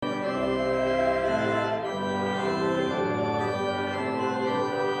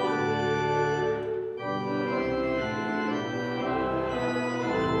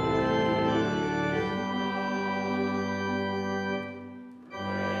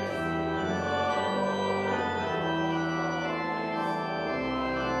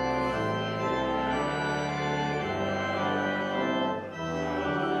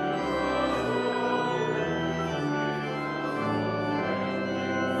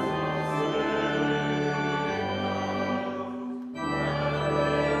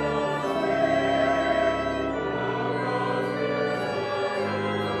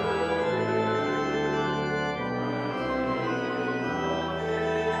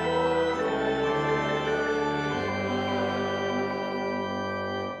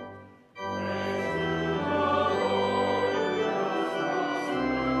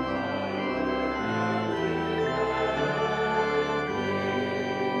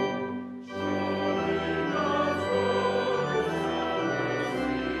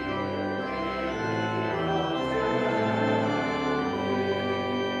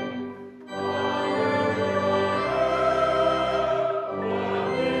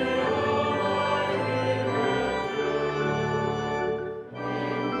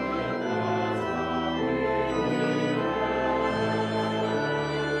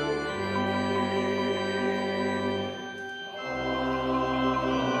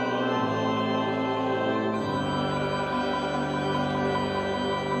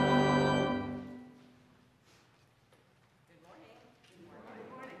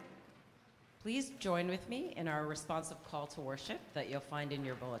Please join with me in our responsive call to worship that you'll find in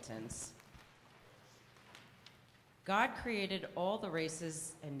your bulletins. God created all the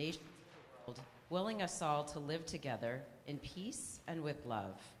races and nations of the world, willing us all to live together in peace and with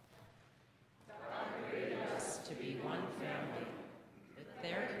love. God created us to be one family, that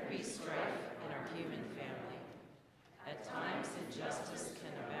there could be strife in our human family. At times injustice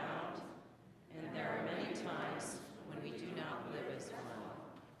can abound, and there are many times when we do not live as one.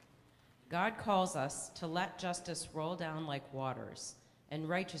 God calls us to let justice roll down like waters, and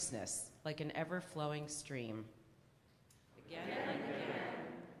righteousness like an ever-flowing stream. Again and again,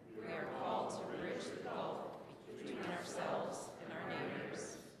 we are called to bridge the gulf between ourselves and our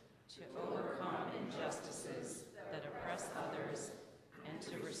neighbors, to overcome injustices that oppress others, and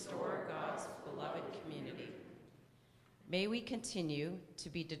to restore God's beloved community. May we continue to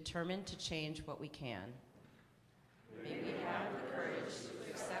be determined to change what we can. May we have the courage to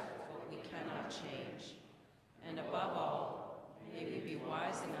accept what we cannot change. And above all, may we be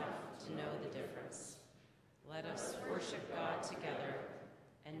wise enough to know the difference. Let us worship God together,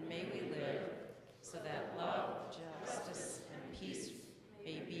 and may we live so that love, justice, and peace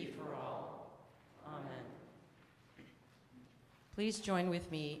may be for all. Amen. Please join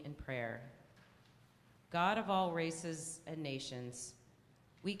with me in prayer. God of all races and nations,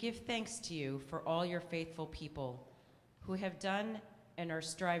 we give thanks to you for all your faithful people who have done and are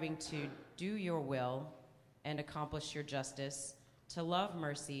striving to do your will and accomplish your justice, to love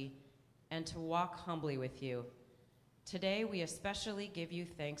mercy, and to walk humbly with you. Today, we especially give you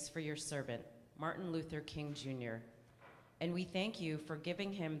thanks for your servant, Martin Luther King Jr., and we thank you for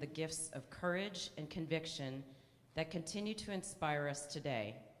giving him the gifts of courage and conviction that continue to inspire us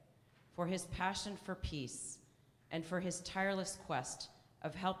today, for his passion for peace, and for his tireless quest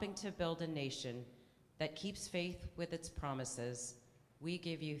of helping to build a nation that keeps faith with its promises. We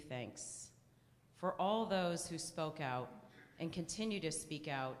give you thanks. For all those who spoke out and continue to speak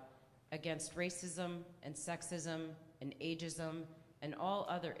out against racism and sexism and ageism and all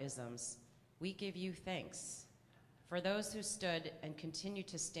other isms, we give you thanks. For those who stood and continue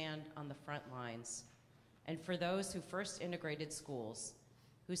to stand on the front lines, and for those who first integrated schools,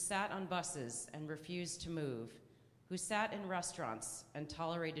 who sat on buses and refused to move, who sat in restaurants and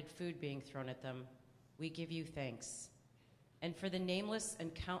tolerated food being thrown at them, we give you thanks. And for the nameless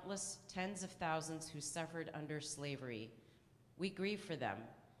and countless tens of thousands who suffered under slavery, we grieve for them,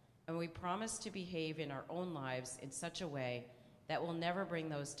 and we promise to behave in our own lives in such a way that will never bring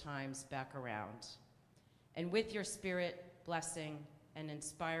those times back around. And with your spirit blessing and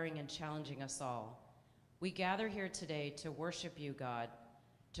inspiring and challenging us all, we gather here today to worship you, God,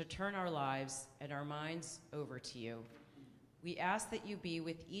 to turn our lives and our minds over to you. We ask that you be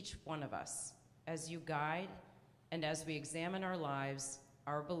with each one of us as you guide and as we examine our lives,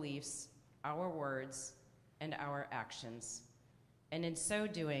 our beliefs, our words, and our actions. And in so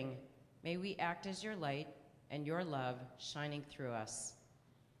doing, may we act as your light and your love shining through us.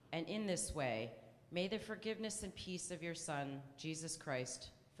 And in this way, may the forgiveness and peace of your Son, Jesus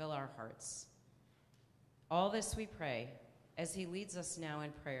Christ, fill our hearts. All this we pray as he leads us now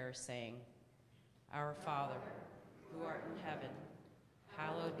in prayer, saying, Our Father, who art in heaven,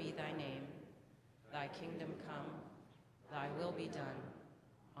 hallowed be thy name. Thy kingdom come, thy will be done,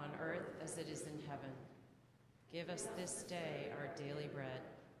 on earth as it is in heaven. Give us this day our daily bread,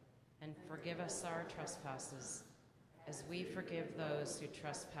 and forgive us our trespasses, as we forgive those who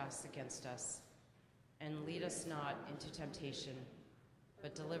trespass against us. And lead us not into temptation,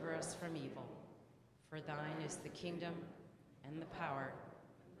 but deliver us from evil. For thine is the kingdom, and the power,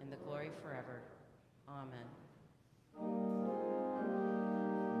 and the glory forever. Amen.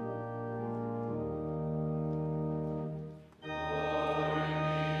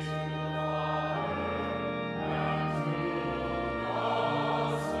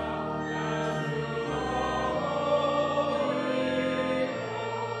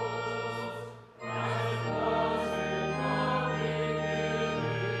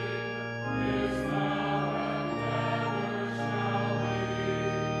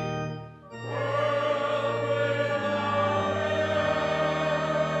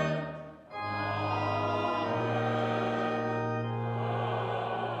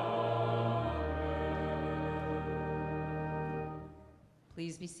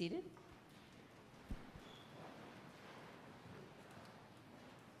 Please be seated.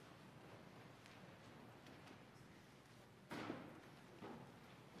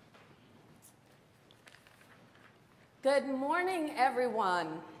 Good morning, everyone.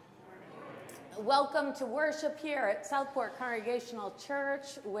 Welcome to worship here at Southport Congregational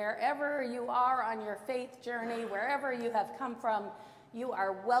Church. Wherever you are on your faith journey, wherever you have come from, You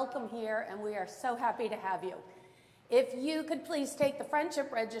are welcome here, and we are so happy to have you. If you could please take the friendship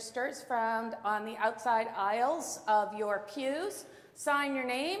registers found on the outside aisles of your pews, sign your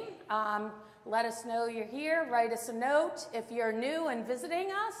name, let us know you're here, write us a note. If you're new and visiting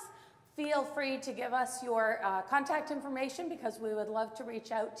us, feel free to give us your contact information because we would love to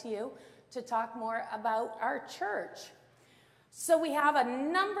reach out to you to talk more about our church. So we have a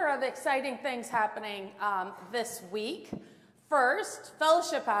number of exciting things happening this week. First,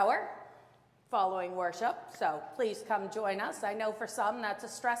 Fellowship Hour following worship, so please come join us. I know for some that's a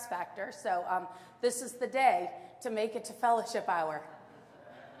stress factor, so this is the day to make it to Fellowship Hour.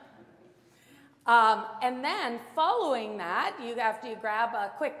 And then following that, after you grab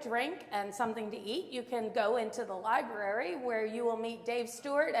a quick drink and something to eat, you can go into the library where you will meet Dave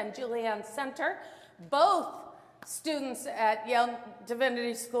Stewart and Julianne Center, both students at Yale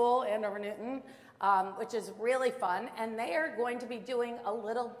Divinity School, Andover Newton, which is really fun. And they are going to be doing a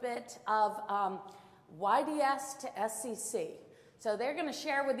little bit of YDS to SCC. So they're going to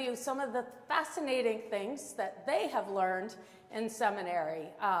share with you some of the fascinating things that they have learned in seminary.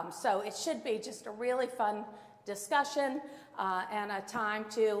 So it should be just a really fun discussion and a time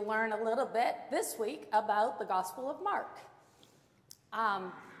to learn a little bit this week about the Gospel of Mark.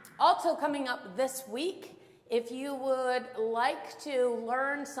 Also coming up this week, if you would like to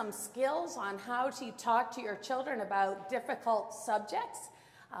learn some skills on how to talk to your children about difficult subjects,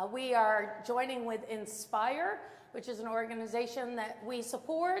 we are joining with Inspire, which is an organization that we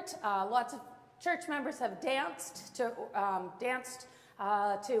support. Lots of church members have danced to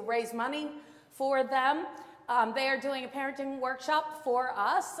raise money for them. They are doing a parenting workshop for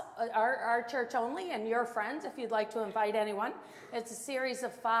us, our church only, and your friends if you'd like to invite anyone. It's a series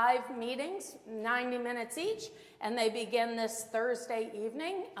of 5 meetings, 90 minutes each, and they begin this Thursday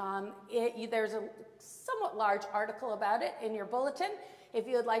evening. There's a somewhat large article about it in your bulletin. If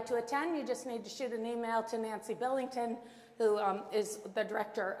you would like to attend, you just need to shoot an email to Nancy Billington, who is the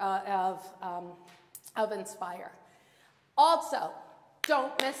director of Inspire. Also,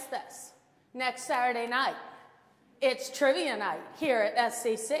 don't miss this. Next Saturday night, it's trivia night here at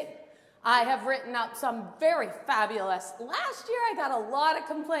SCC. I have written up some very fabulous. Last year I got a lot of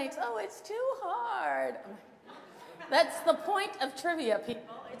complaints. Oh, it's too hard. That's the point of trivia,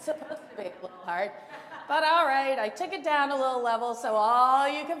 people. It's supposed to be a little hard. But all right, I took it down a little level so all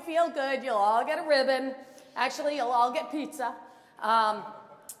you can feel good. You'll all get a ribbon. Actually, you'll all get pizza.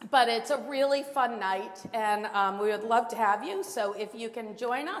 But it's a really fun night, and we would love to have you. So if you can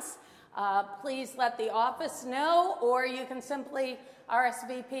join us, please let the office know, or you can simply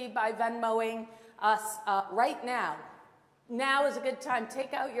RSVP by Venmoing us right now. Now is a good time.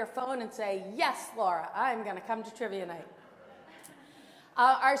 Take out your phone and say, yes, Laura, I'm going to come to trivia night.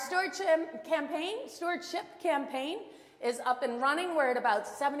 Our stewardship campaign is up and running. We're at about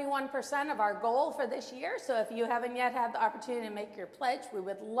 71% of our goal for this year. So if you haven't yet had the opportunity to make your pledge, we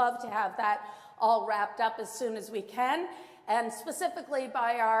would love to have that all wrapped up as soon as we can. And specifically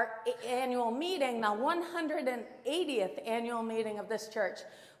by our annual meeting, the 180th annual meeting of this church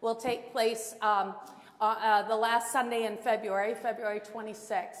will take place the last Sunday in February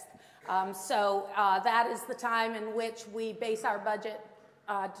 26th. So that is the time in which we base our budget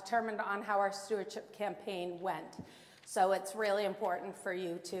determined on how our stewardship campaign went. So it's really important for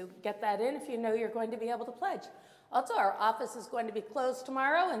you to get that in if you know you're going to be able to pledge. Also, our office is going to be closed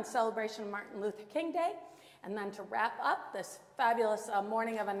tomorrow in celebration of Martin Luther King Day. And then to wrap up this fabulous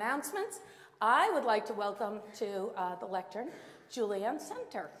morning of announcements, I would like to welcome to the lectern Julianne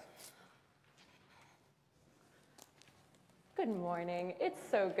Center. Good morning. It's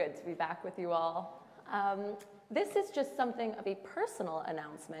so good to be back with you all. This is just something of a personal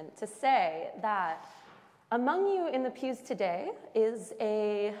announcement to say that among you in the pews today is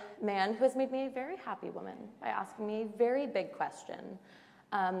a man who has made me a very happy woman by asking me a very big question.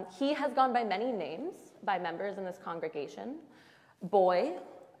 He has gone by many names by members in this congregation. Boy,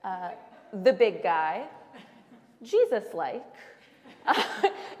 the big guy, Jesus-like,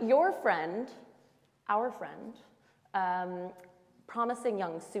 your friend, our friend, promising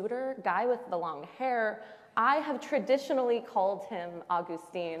young suitor, guy with the long hair. I have traditionally called him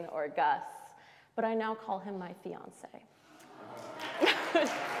Augustine or Gus, but I now call him my fiance.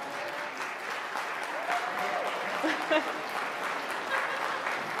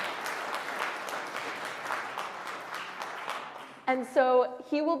 And so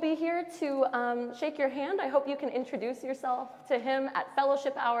he will be here to shake your hand. I hope you can introduce yourself to him at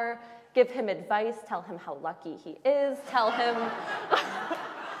Fellowship Hour, give him advice, tell him how lucky he is, tell him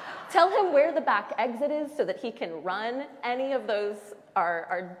where the back exit is so that he can run. Any of those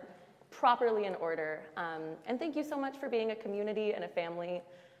are properly in order. And thank you so much for being a community and a family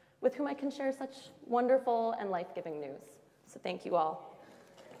with whom I can share such wonderful and life-giving news. So thank you all.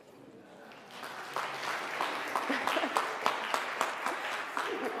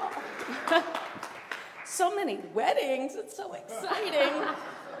 So many weddings, it's so exciting.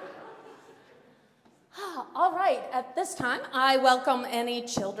 All right, at this time, I welcome any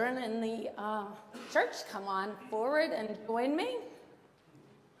children in the church. Come on forward and join me.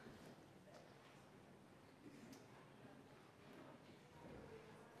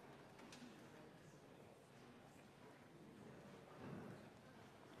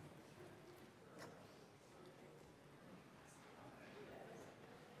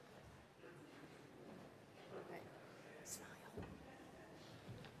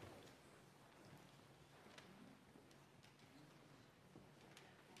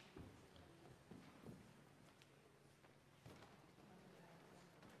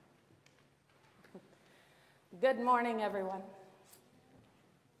 Good morning, everyone.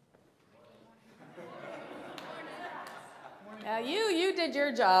 Now you did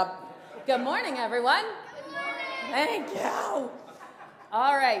your job. Good morning, everyone. Good morning. Thank you.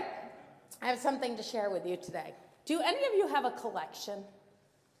 All right, I have something to share with you today. Do any of you have a collection?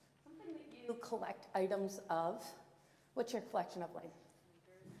 Something that you collect items of? What's your collection of, Lane?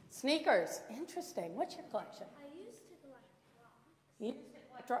 Sneakers. Interesting. What's your collection? I used to collect rocks. You used to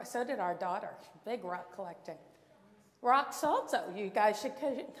collect rocks. So did our daughter. Big rock collecting. Rocks also. You guys should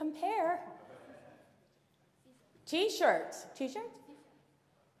compare. T-shirts. T-shirts?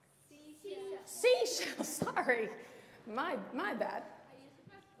 Seashells. Sorry. My bad. I used to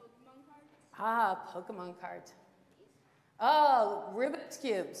collect Pokemon cards. Ah, Pokemon cards. Oh, Rubik's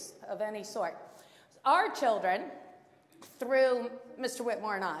Cubes of any sort. Our children, through Mr.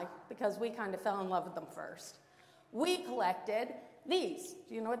 Whitmore and I, because we kind of fell in love with them first, we collected these.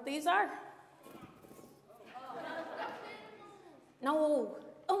 Do you know what these are? No.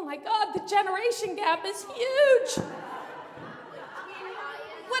 Oh my God, the generation gap is huge.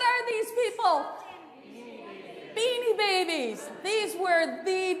 What are these people? Beanie Babies. These were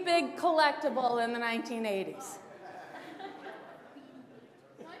the big collectible in the 1980s.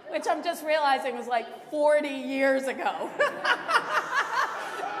 Which I'm just realizing was like 40 years ago.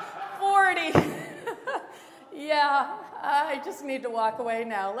 40. Yeah, I just need to walk away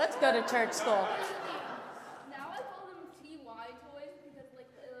now. Let's go to church school.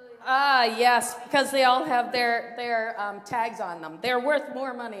 Yes, because they all have their tags on them. They're worth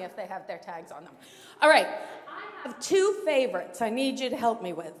more money if they have their tags on them. All right, I have two favorites I need you to help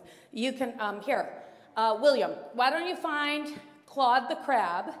me with. You can, William, why don't you find Claude the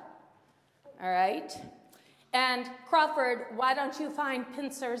Crab, all right? And Crawford, why don't you find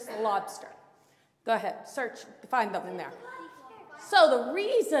Pincer's the Lobster? Go ahead, search, find them in there. So the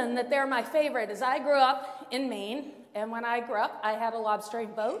reason that they're my favorite is I grew up in Maine, and when I grew up, I had a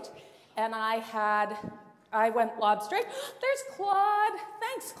lobstering boat, and I went lobstering. There's Claude.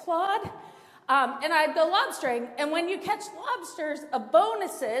 Thanks, Claude. And I'd go lobstering, and when you catch lobsters, a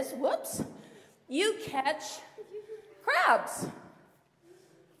bonus is, you catch crabs.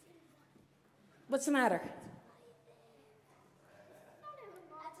 What's the matter?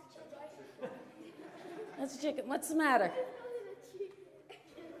 That's a chicken. What's the matter?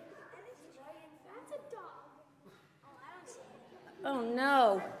 Oh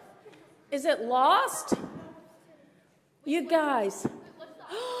no. Is it lost? You guys.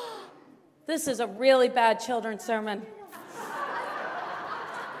 This is a really bad children's sermon.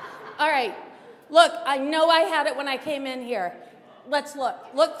 All right. Look, I know I had it when I came in here. Let's look.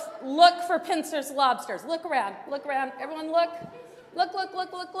 Look for Pincer's lobsters. Look around. Look around. Everyone look. Look.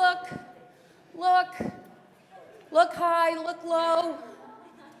 Look high, look low.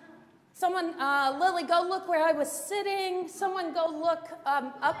 Someone, Lily, go look where I was sitting. Someone go look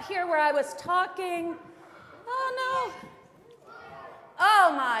up here where I was talking. Oh, no.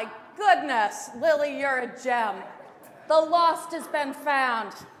 Oh, my goodness. Lily, you're a gem. The lost has been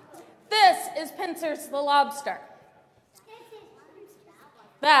found. This is Pincer's the Lobster.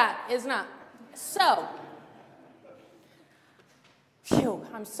 That is not. So, phew,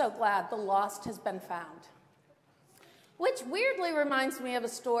 I'm so glad the lost has been found. Which weirdly reminds me of a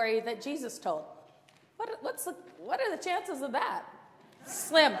story that Jesus told. What are the chances of that?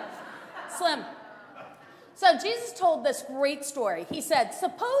 Slim. So Jesus told this great story. He said,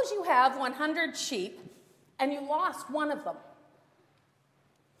 suppose you have 100 sheep and you lost one of them.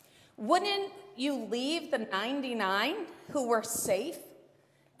 Wouldn't you leave the 99 who were safe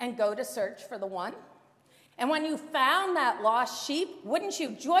and go to search for the one? And when you found that lost sheep, wouldn't you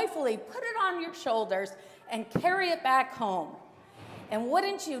joyfully put it on your shoulders and carry it back home? And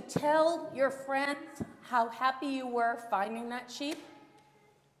wouldn't you tell your friends how happy you were finding that sheep?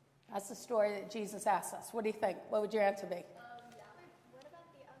 That's the story that Jesus asked us. What do you think? What would your answer be? What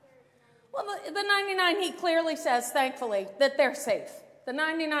about the other 99? Well, the 99, he clearly says, thankfully, that they're safe. The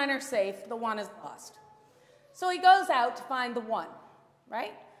 99 are safe. The one is lost. So he goes out to find the one,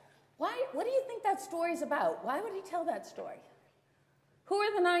 right? Why? What do you think that story's about? Why would he tell that story? Who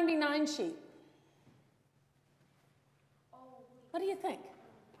are the 99 sheep? What do you think?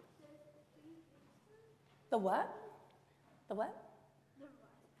 The what? The what?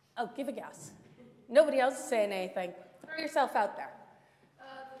 Oh, give a guess. Nobody else is saying anything. Throw yourself out there. The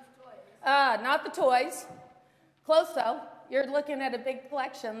toys. Not the toys. Close though. You're looking at a big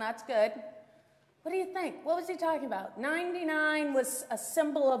collection. That's good. What do you think? What was he talking about? 99 was a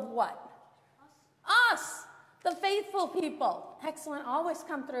symbol of what? Us. The faithful people. Excellent. Always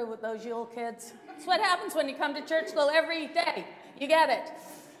come through with those Yule kids. That's what happens when you come to church school every day. You get it.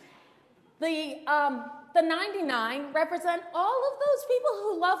 The 99 represent all of those people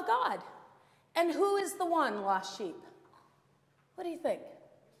who love God. And who is the one lost sheep? What do you think?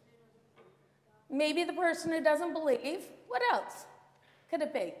 Maybe the person who doesn't believe. What else could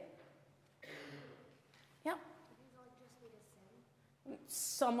it be? Yeah.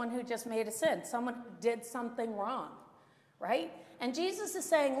 Someone who just made a sin. Someone who did something wrong, right? And Jesus is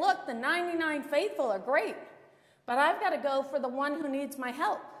saying, look, the 99 faithful are great, but I've got to go for the one who needs my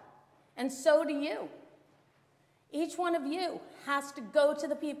help. And so do you. Each one of you has to go to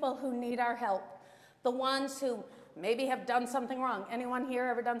the people who need our help. The ones who maybe have done something wrong. Anyone here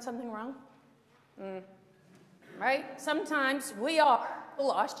ever done something wrong? Right? Sometimes we are the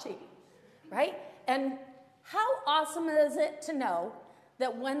lost sheep, right? And how awesome is it to know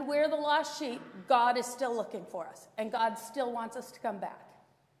that when we're the lost sheep, God is still looking for us, and God still wants us to come back.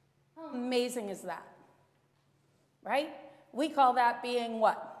 How amazing is that? Right? We call that being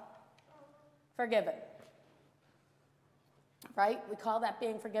what? Forgiven. Right? We call that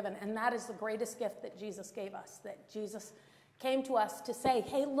being forgiven, and that is the greatest gift that Jesus gave us, that Jesus came to us to say,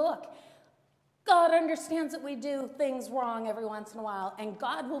 hey, look, God understands that we do things wrong every once in a while, and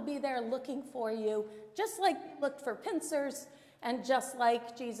God will be there looking for you, just like he looked for pincers, and just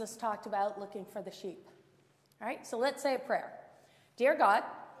like Jesus talked about looking for the sheep. All right, so let's say a prayer. Dear God,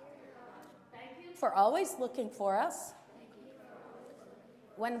 thank you for always looking for us.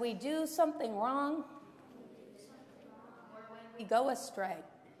 When we do something wrong, or when we go astray,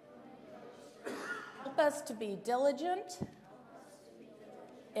 help us to be diligent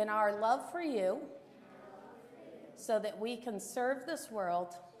in our love for you, so that we can serve this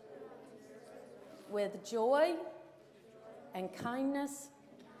world with joy and kindness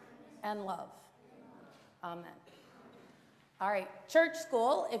and love. Amen. All right, church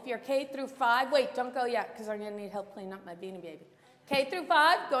school, if you're K through 5, wait, don't go yet, because I'm going to need help cleaning up my Beanie Baby. K through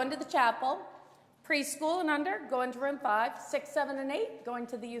 5, go into the chapel. Preschool and under, go into room 5. 6, 7, and 8, go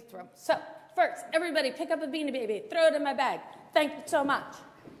into the youth room. So, first, everybody pick up a Beanie Baby, throw it in my bag. Thank you so much.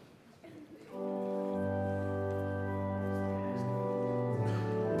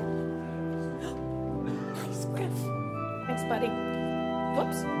 Nice, Griff. Thanks, buddy.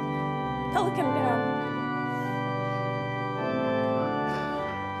 Whoops. Pelican down.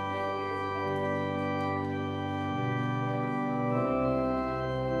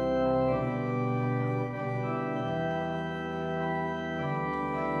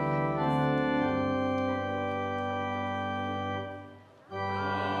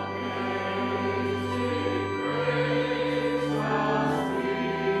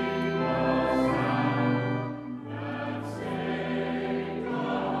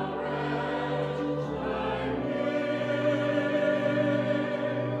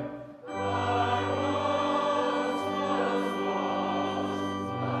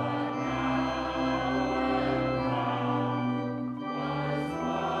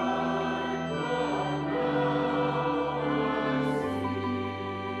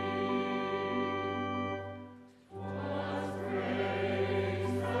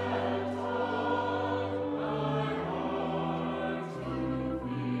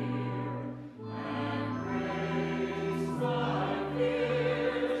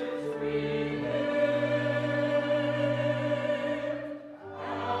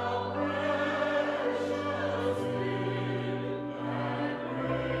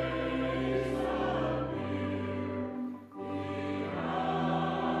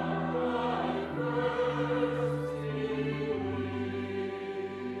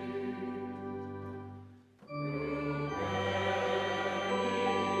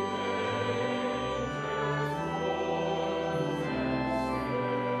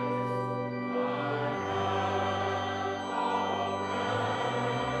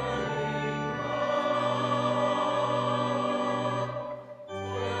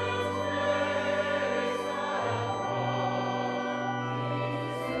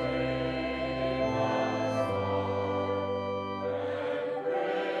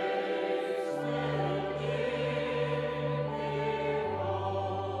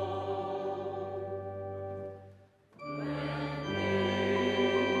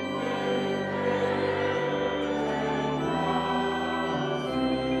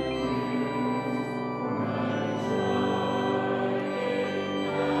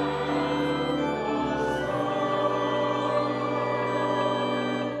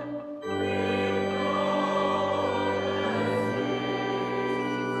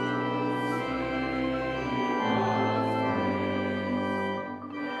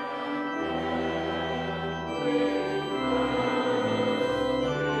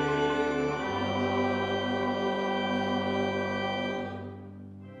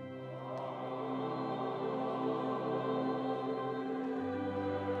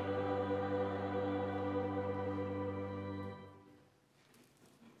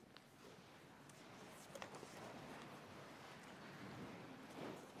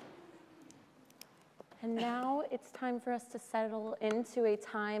 And now it's time for us to settle into a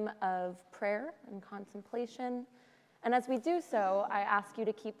time of prayer and contemplation. And as we do so, I ask you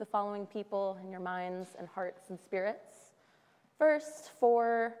to keep the following people in your minds and hearts and spirits. First,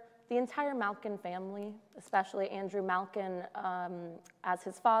 for the entire Malkin family, especially Andrew Malkin, as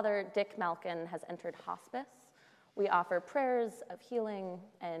his father, Dick Malkin, has entered hospice. We offer prayers of healing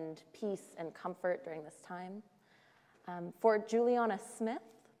and peace and comfort during this time. For Juliana Smith,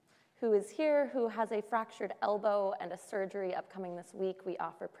 who is here, who has a fractured elbow and a surgery upcoming this week, we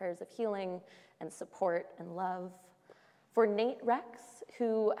offer prayers of healing and support and love. For Nate Rex,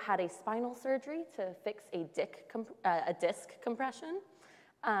 who had a spinal surgery to fix a disc compression,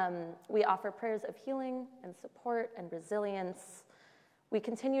 we offer prayers of healing and support and resilience. We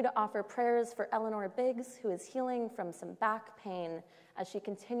continue to offer prayers for Eleanor Biggs, who is healing from some back pain. As she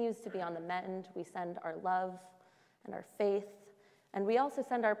continues to be on the mend, we send our love and our faith. And we also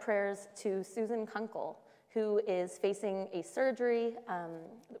send our prayers to Susan Kunkel, who is facing a surgery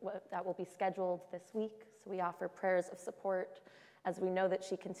that will be scheduled this week. So we offer prayers of support as we know that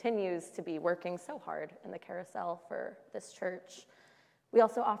she continues to be working so hard in the carousel for this church. We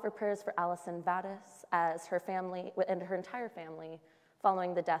also offer prayers for Allison Vadas as her family and her entire family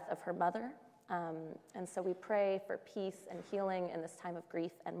following the death of her mother. And so we pray for peace and healing in this time of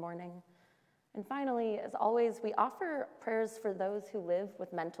grief and mourning. And finally, as always, we offer prayers for those who live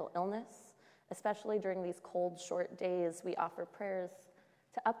with mental illness, especially during these cold, short days. We offer prayers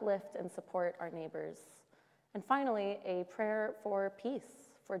to uplift and support our neighbors. And finally, a prayer for peace,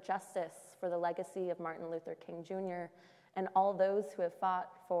 for justice, for the legacy of Martin Luther King Jr., and all those who have fought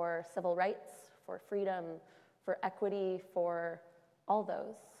for civil rights, for freedom, for equity, for all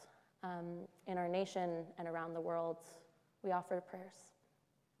those in our nation and around the world. We offer prayers.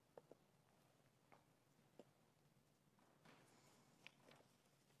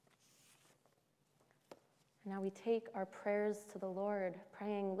 Now we take our prayers to the Lord,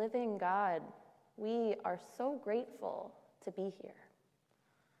 praying, living God, we are so grateful to be here.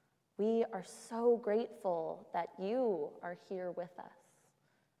 We are so grateful that you are here with us,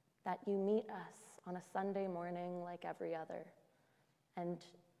 that you meet us on a Sunday morning like every other, and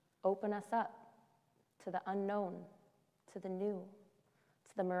open us up to the unknown, to the new,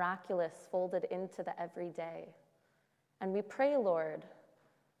 to the miraculous folded into the everyday. And we pray, Lord,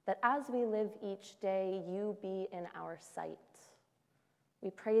 that as we live each day, you be in our sight.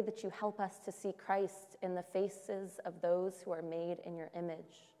 We pray that you help us to see Christ in the faces of those who are made in your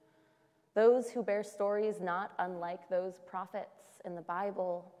image, those who bear stories not unlike those prophets in the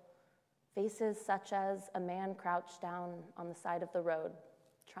Bible, faces such as a man crouched down on the side of the road,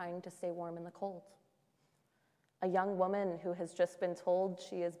 trying to stay warm in the cold, a young woman who has just been told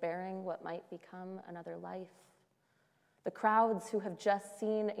she is bearing what might become another life, the crowds who have just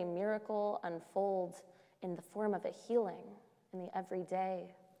seen a miracle unfold in the form of a healing in the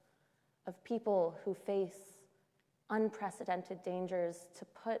everyday, of people who face unprecedented dangers to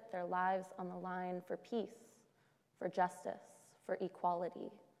put their lives on the line for peace, for justice, for equality,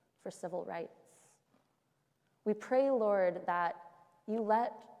 for civil rights. We pray, Lord, that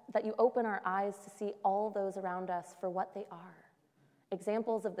you open our eyes to see all those around us for what they are,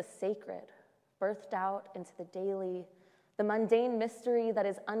 examples of the sacred, birthed out into the daily, the mundane mystery that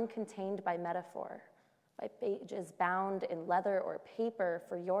is uncontained by metaphor, by pages bound in leather or paper,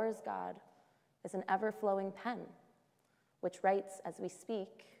 for yours, God, is an ever-flowing pen, which writes as we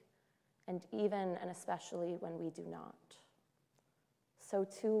speak, and even and especially when we do not. So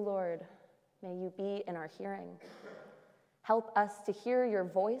too, Lord, may you be in our hearing. Help us to hear your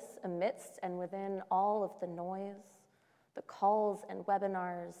voice amidst and within all of the noise, the calls and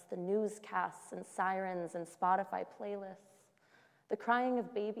webinars, the newscasts and sirens and Spotify playlists, the crying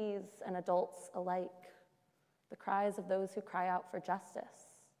of babies and adults alike, the cries of those who cry out for justice.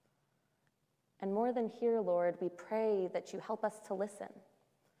 And more than hear, Lord, we pray that you help us to listen.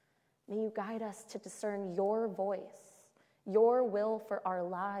 May you guide us to discern your voice, your will for our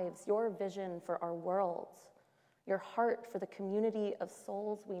lives, your vision for our world, your heart for the community of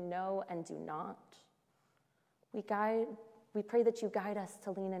souls we know and do not. We pray that you guide us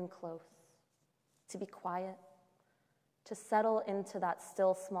to lean in close, to be quiet, to settle into that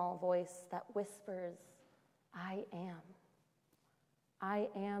still small voice that whispers, I am. I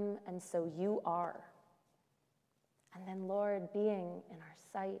am, and so you are. And then, Lord, being in our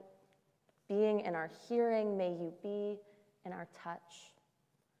sight, being in our hearing, may you be in our touch.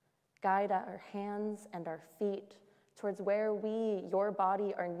 Guide our hands and our feet towards where we, your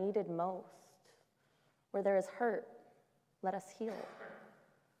body, are needed most. Where there is hurt, let us heal.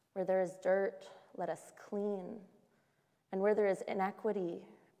 Where there is dirt, let us clean. And where there is inequity,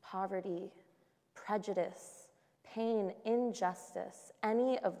 poverty, prejudice, pain, injustice,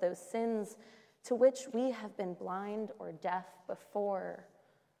 any of those sins to which we have been blind or deaf before,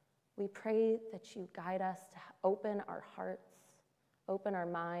 we pray that you guide us to open our hearts, open our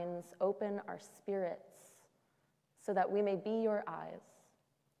minds, open our spirits, so that we may be your eyes,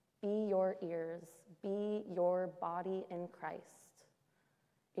 be your ears, be your body in Christ,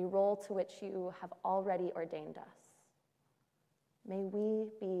 a role to which you have already ordained us. May we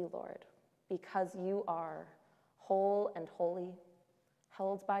be, Lord, because you are whole and holy,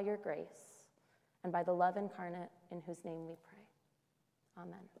 held by your grace, and by the love incarnate in whose name we pray.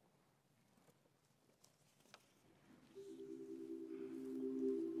 Amen.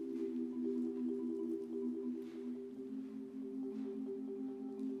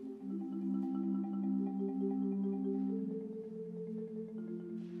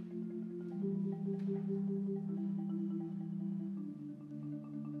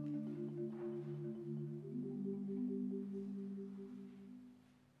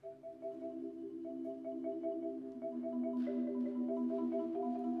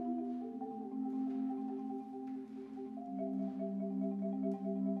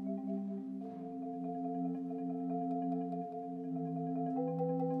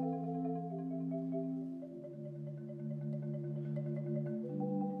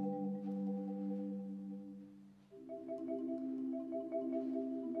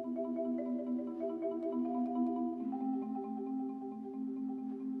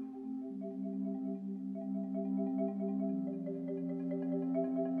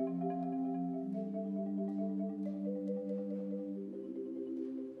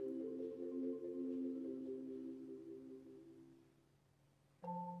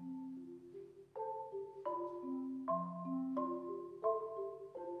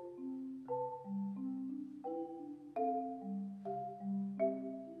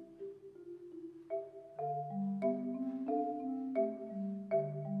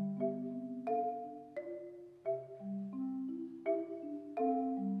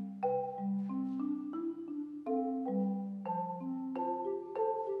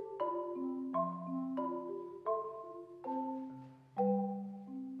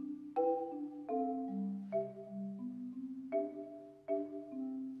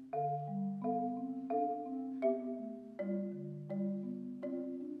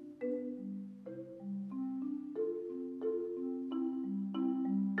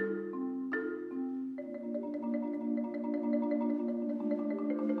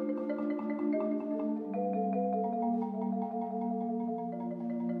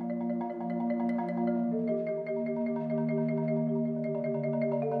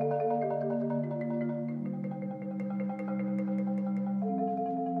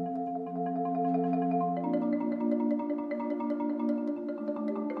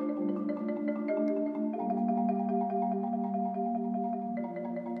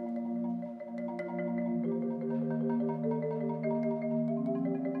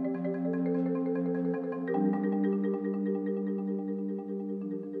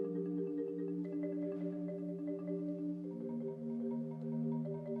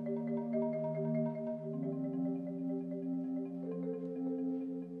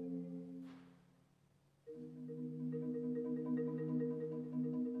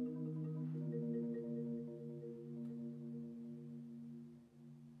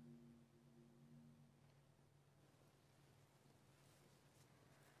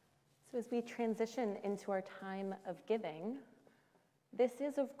 So as we transition into our time of giving, this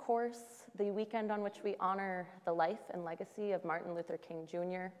is, of course, the weekend on which we honor the life and legacy of Martin Luther King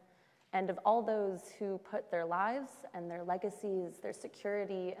Jr. and of all those who put their lives and their legacies, their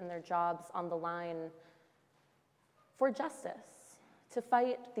security and their jobs on the line for justice, to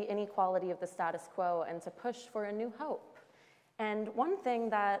fight the inequality of the status quo and to push for a new hope. And one thing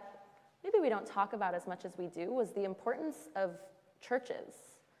that maybe we don't talk about as much as we do was the importance of churches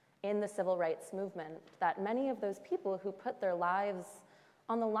in the civil rights movement, that many of those people who put their lives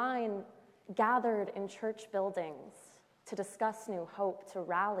on the line gathered in church buildings to discuss new hope, to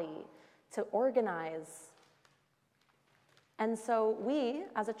rally, to organize. And so we,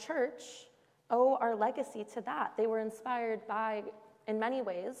 as a church, owe our legacy to that. They were inspired by, in many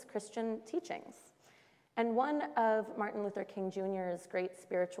ways, Christian teachings. And one of Martin Luther King Jr.'s great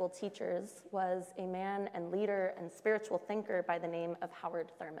spiritual teachers was a man and leader and spiritual thinker by the name of Howard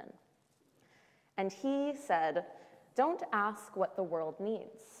Thurman. And he said, "Don't ask what the world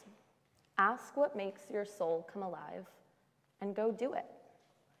needs. Ask what makes your soul come alive and go do it.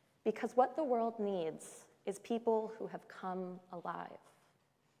 Because what the world needs is people who have come alive."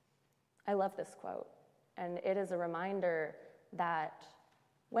 I love this quote, and it is a reminder that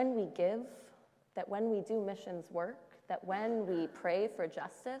when we give, that when we do missions work, that when we pray for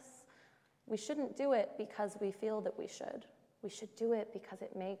justice, we shouldn't do it because we feel that we should. We should do it because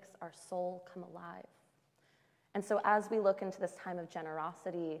it makes our soul come alive. And so as we look into this time of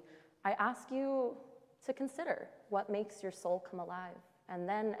generosity, I ask you to consider what makes your soul come alive. And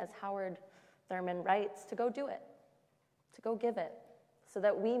then, as Howard Thurman writes, to go do it, to go give it, so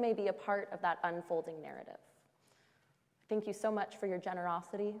that we may be a part of that unfolding narrative. Thank you so much for your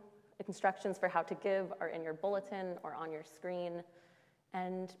generosity. Instructions for how to give are in your bulletin or on your screen.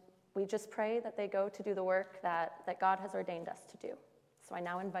 And we just pray that they go to do the work that God has ordained us to do. So I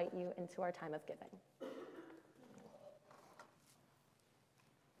now invite you into our time of giving.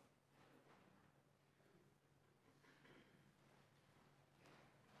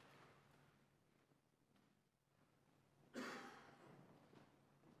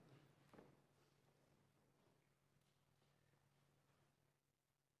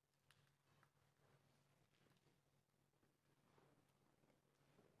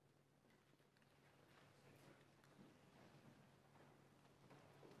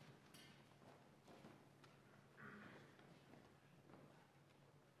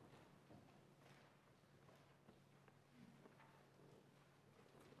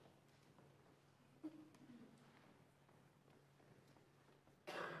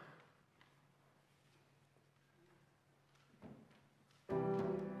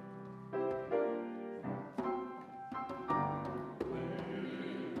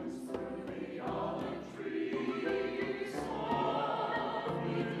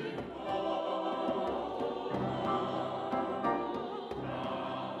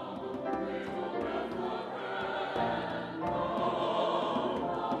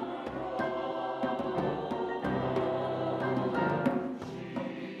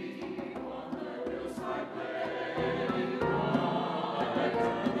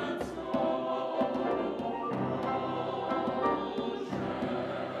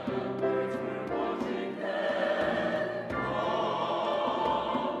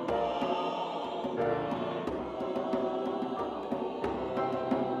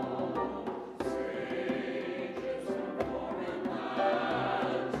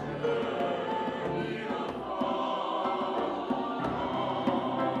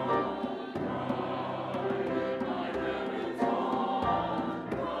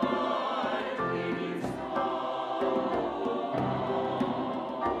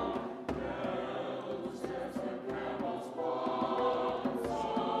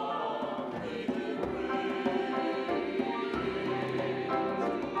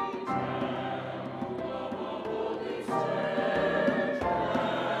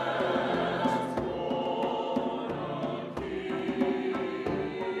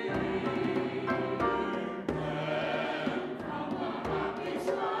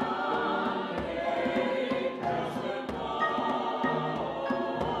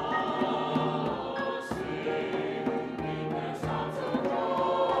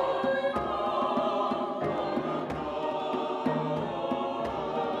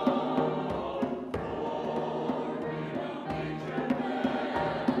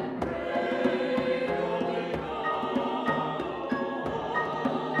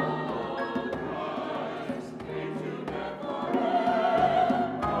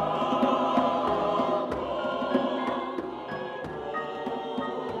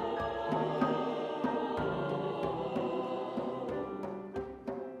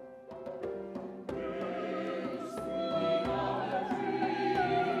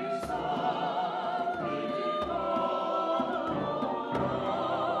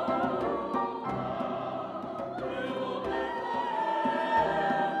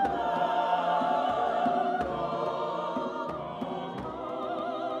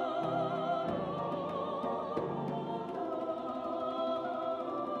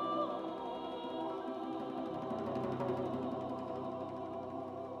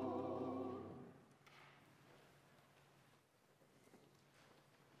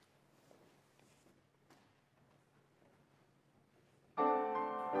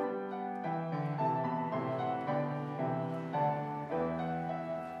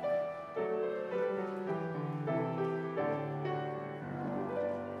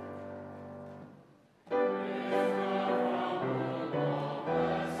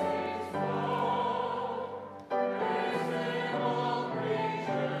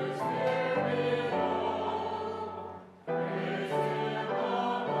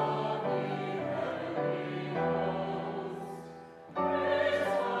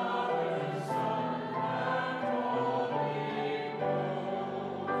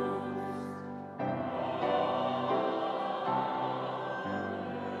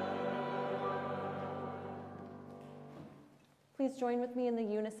 please join with me in the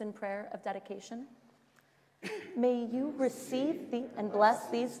unison prayer of dedication? May you receive and bless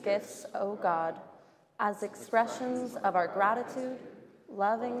these gifts, O God, as expressions of our gratitude,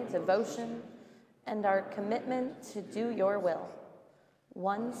 loving devotion, and our commitment to do your will,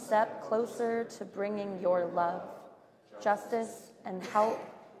 one step closer to bringing your love, justice, and help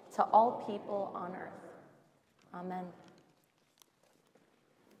to all people on earth. Amen.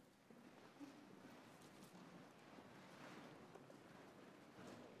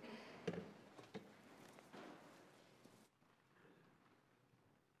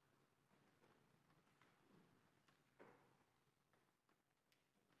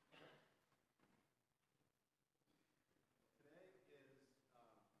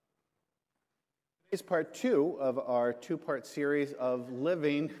 Today's part 2 of our 2-part series of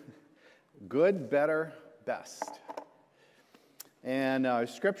living good, better, best. And our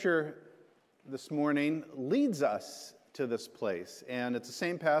scripture this morning leads us to this place. And it's the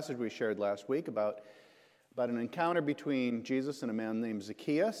same passage we shared last week about an encounter between Jesus and a man named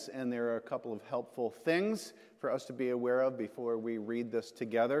Zacchaeus. And there are a couple of helpful things for us to be aware of before we read this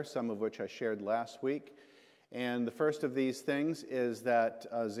together, some of which I shared last week. And the first of these things is that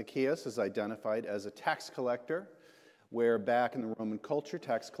Zacchaeus is identified as a tax collector, where back in the Roman culture,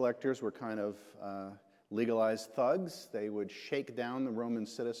 tax collectors were kind of legalized thugs. They would shake down the Roman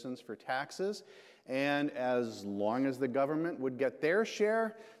citizens for taxes, and as long as the government would get their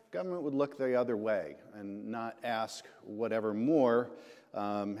share, the government would look the other way and not ask whatever more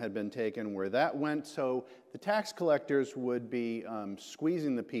had been taken where that went. So the tax collectors would be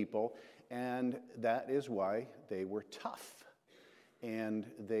squeezing the people, and that is why they were tough. And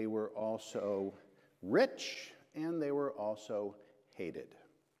they were also rich, and they were also hated.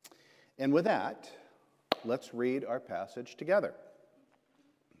 And with that, let's read our passage together.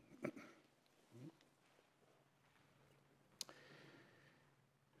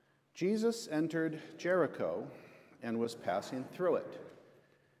 Jesus entered Jericho and was passing through it.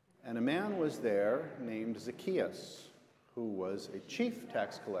 And a man was there named Zacchaeus, who was a chief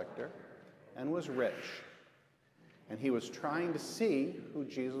tax collector and was rich. And he was trying to see who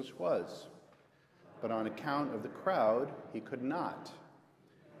Jesus was. But on account of the crowd, he could not,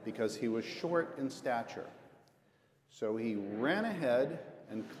 because he was short in stature. So he ran ahead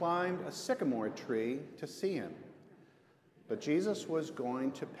and climbed a sycamore tree to see him. But Jesus was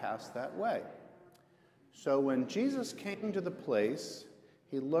going to pass that way. So when Jesus came to the place,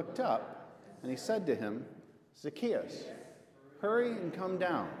 he looked up and he said to him, "Zacchaeus, hurry and come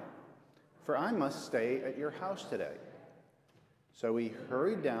down, for I must stay at your house today." So he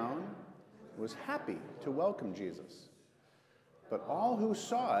hurried down and was happy to welcome Jesus. But all who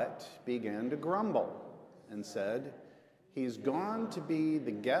saw it began to grumble and said, "He's gone to be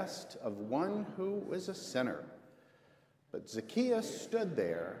the guest of one who is a sinner." But Zacchaeus stood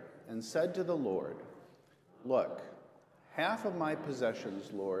there and said to the Lord, "Look, half of my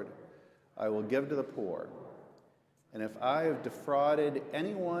possessions, Lord, I will give to the poor. And if I have defrauded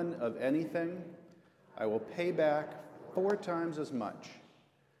anyone of anything, I will pay back 4 times as much."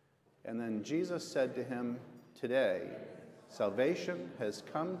 And then Jesus said to him, "Today, salvation has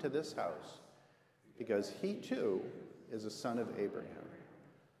come to this house, because he too is a son of Abraham.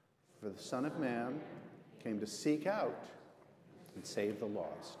 For the Son of Man came to seek out and save the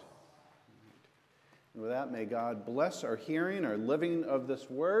lost." And with that, may God bless our hearing, our living of this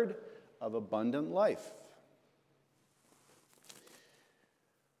word of abundant life.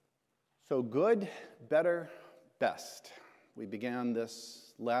 So good, better, best. We began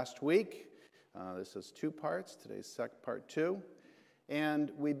this last week. This is 2 parts. Today's part 2.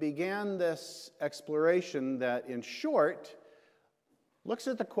 And we began this exploration that, in short, looks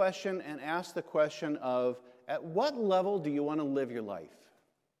at the question and asks the question of, at what level do you want to live your life?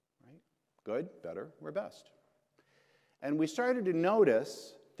 Right? Good, better, or best? And we started to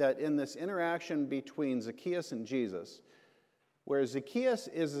notice that in this interaction between Zacchaeus and Jesus, where Zacchaeus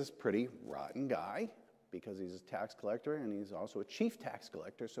is this pretty rotten guy, because he's a tax collector and he's also a chief tax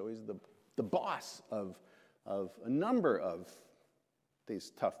collector, so he's the boss of a number of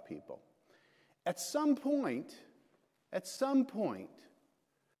these tough people. At some point,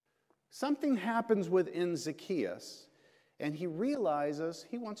 something happens within Zacchaeus, and he realizes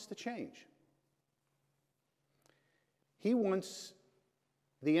he wants to change. He wants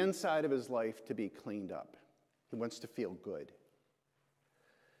the inside of his life to be cleaned up. He wants to feel good.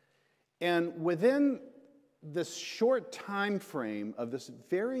 And within this short time frame of this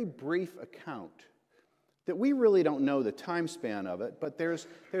very brief account, that we really don't know the time span of it, but there's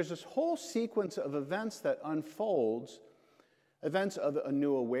this whole sequence of events that unfolds, events of a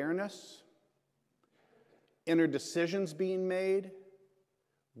new awareness, inner decisions being made,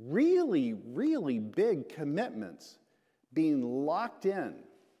 really, really big commitments being locked in,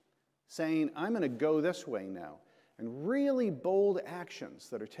 saying, I'm going to go this way now, and really bold actions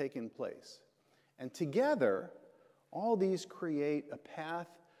that are taking place. And together, all these create a path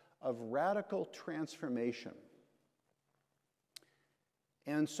of radical transformation.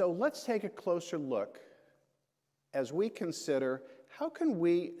 And so let's take a closer look as we consider how can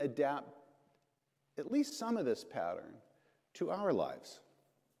we adapt at least some of this pattern to our lives.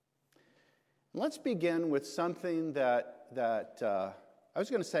 Let's begin with something that I was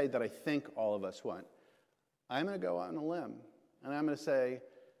going to say that I think all of us want. I'm going to go on a limb, and I'm going to say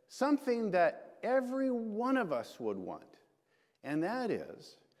something that every one of us would want, and that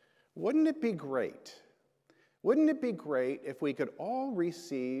is, wouldn't it be great? Wouldn't it be great if we could all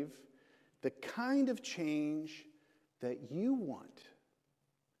receive the kind of change that you want,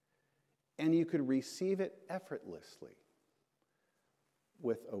 and you could receive it effortlessly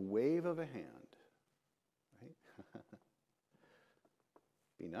with a wave of a hand, right?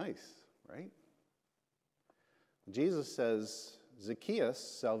 Be nice, right? Jesus says, Zacchaeus,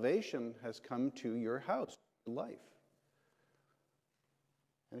 salvation has come to your house, your life.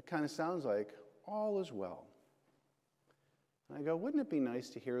 And it kind of sounds like all is well. And I go, wouldn't it be nice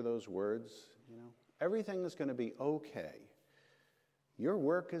to hear those words? You know, everything is going to be okay. Your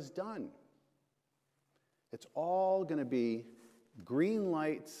work is done. It's all going to be green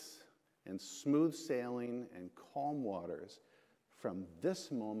lights and smooth sailing and calm waters from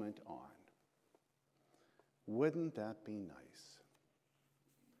this moment on. Wouldn't that be nice?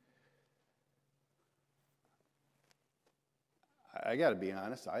 I got to be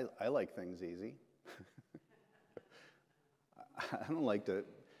honest, I like things easy. I don't like to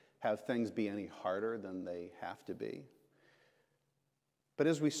have things be any harder than they have to be. But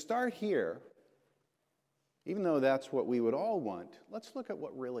as we start here, even though that's what we would all want, let's look at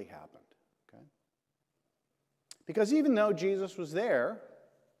what really happened, okay? Because even though Jesus was there,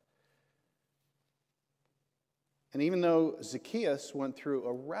 and even though Zacchaeus went through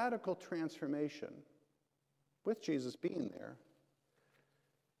a radical transformation with Jesus being there,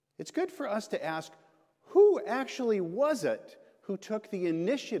 it's good for us to ask, who actually was it who took the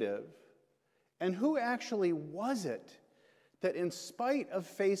initiative, and who actually was it that in spite of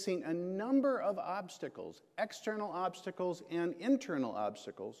facing a number of obstacles, external obstacles and internal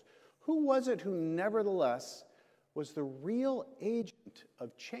obstacles, who was it who nevertheless was the real agent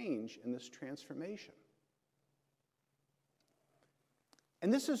of change in this transformation?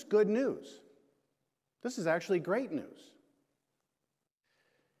 And this is good news. This is actually great news.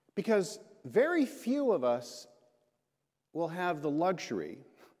 Because very few of us will have the luxury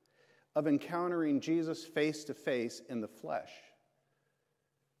of encountering Jesus face to face in the flesh.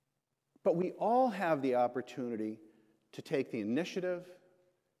 But we all have the opportunity to take the initiative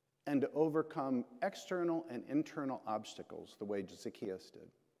and to overcome external and internal obstacles the way Zacchaeus did.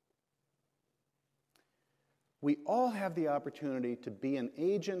 We all have the opportunity to be an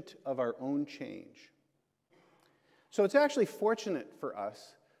agent of our own change. So it's actually fortunate for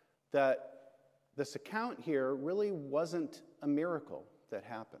us that this account here really wasn't a miracle that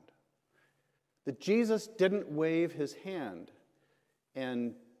happened. That Jesus didn't wave his hand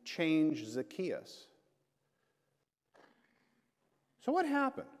and change Zacchaeus. So what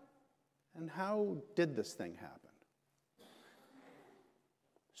happened? And how did this thing happen?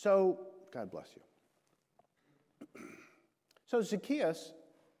 So, God bless you. So Zacchaeus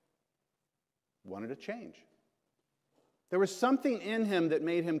wanted to change. There was something in him that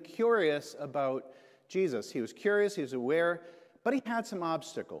made him curious about Jesus. He was curious, he was aware, but he had some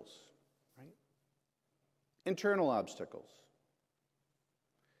obstacles, right? Internal obstacles.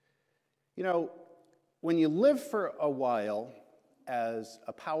 You know, when you live for a while as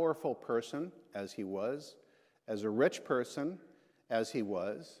a powerful person, as he was, as a rich person, as he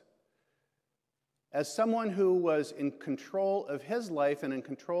was, as someone who was in control of his life and in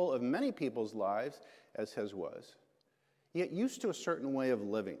control of many people's lives, as his was, you get used to a certain way of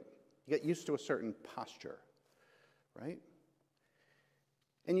living. You get used to a certain posture, right?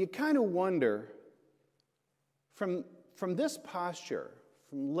 And you kind of wonder, from this posture,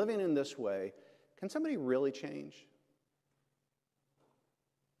 from living in this way, can somebody really change?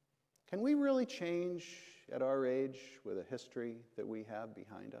 Can we really change at our age with a history that we have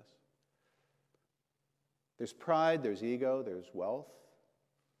behind us? There's pride, there's ego, there's wealth,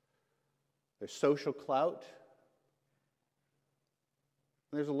 there's social clout,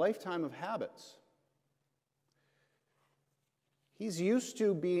 and there's a lifetime of habits. He's used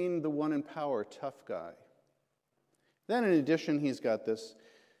to being the one in power, tough guy. Then in addition, he's got this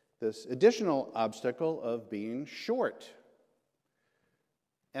this additional obstacle of being short.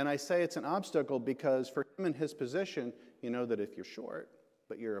 And I say it's an obstacle because for him in his position, you know that if you're short,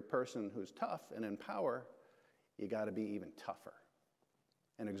 but you're a person who's tough and in power, you got to be even tougher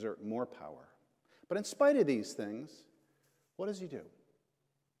and exert more power. But in spite of these things, what does he do?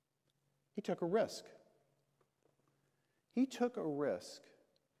 He took a risk. He took a risk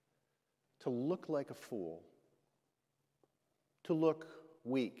to look like a fool, to look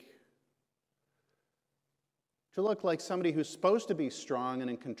weak, to look like somebody who's supposed to be strong and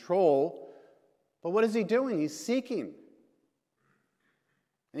in control. But what is he doing? He's seeking.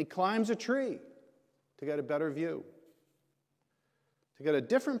 And he climbs a tree to get a better view, to get a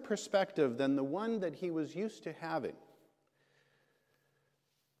different perspective than the one that he was used to having.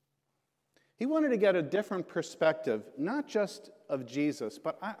 He wanted to get a different perspective, not just of Jesus,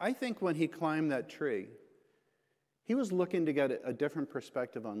 but I think when he climbed that tree, he was looking to get a different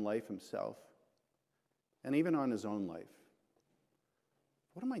perspective on life himself, and even on his own life.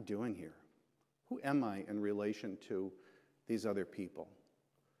 What am I doing here? Who am I in relation to these other people?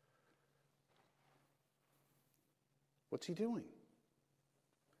 What's he doing?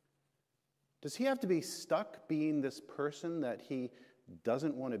 Does he have to be stuck being this person that he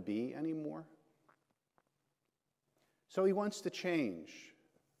doesn't want to be anymore? So he wants to change,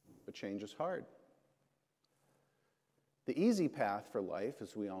 but change is hard. The easy path for life,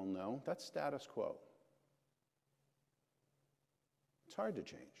 as we all know, that's status quo. It's hard to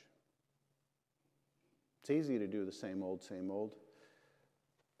change. It's easy to do the same old, same old.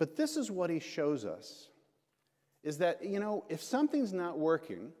 But this is what he shows us, is that, if something's not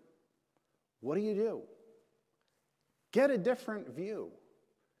working, what do? Get a different view.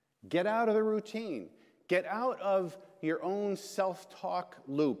 Get out of the routine. Get out of your own self-talk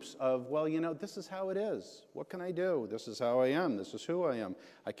loops of, this is how it is. What can I do? This is how I am. This is who I am.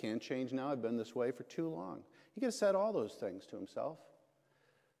 I can't change now. I've been this way for too long. He could have said all those things to himself.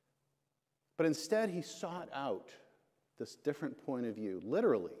 But instead, he sought out this different point of view,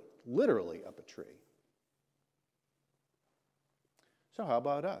 literally up a tree. So how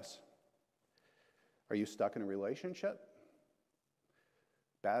about us? Are you stuck in a relationship?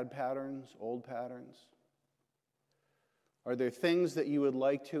 Bad patterns, old patterns? Are there things that you would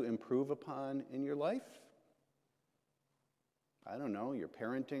like to improve upon in your life? I don't know, your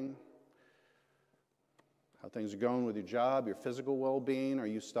parenting, how things are going with your job, your physical well-being. Are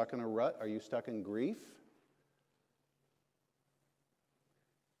you stuck in a rut? Are you stuck in grief?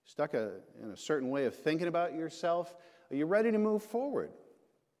 Stuck in a certain way of thinking about yourself? Are you ready to move forward?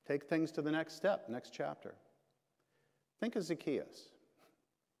 Take things to the next step, next chapter. Think of Zacchaeus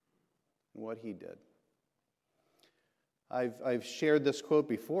and what he did. I've shared this quote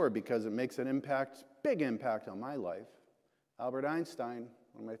before because it makes an big impact on my life. Albert Einstein,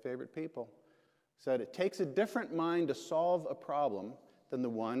 one of my favorite people, said, "It takes a different mind to solve a problem than the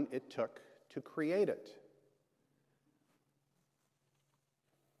one it took to create it."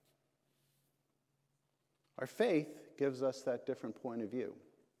 Our faith gives us that different point of view.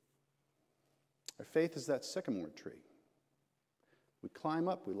 Our faith is that sycamore tree. We climb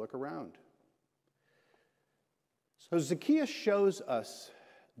up, we look around. So Zacchaeus shows us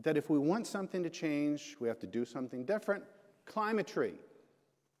that if we want something to change, we have to do something different. Climb a tree.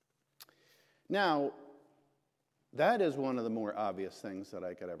 Now, that is one of the more obvious things that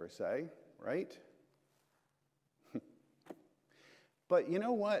I could ever say, right? But you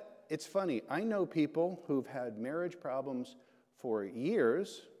know what? It's funny. I know people who've had marriage problems for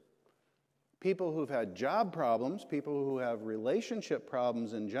years, people who've had job problems, people who have relationship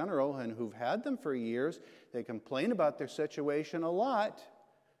problems in general and who've had them for years. They complain about their situation a lot,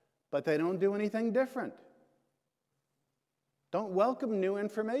 but they don't do anything different. Don't welcome new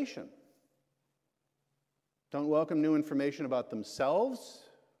information. Don't welcome new information about themselves,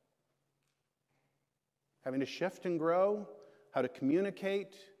 having to shift and grow, how to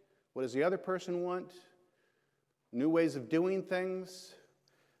communicate, what does the other person want, new ways of doing things.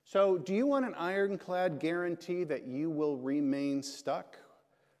 So, do you want an ironclad guarantee that you will remain stuck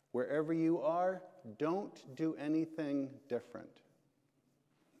wherever you are? Don't do anything different.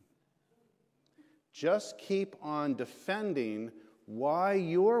 Just keep on defending why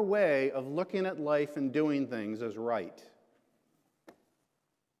your way of looking at life and doing things is right.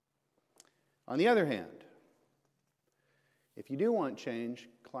 On the other hand, if you do want change,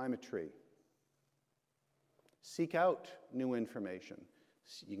 climb a tree. Seek out new information.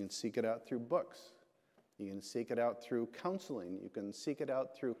 You can seek it out through books. You can seek it out through counseling. You can seek it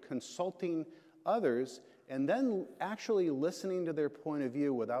out through consulting others and then actually listening to their point of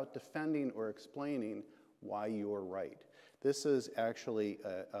view without defending or explaining why you're right. This is actually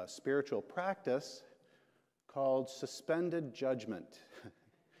a spiritual practice called suspended judgment.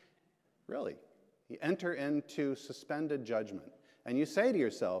 Really. You enter into suspended judgment. And you say to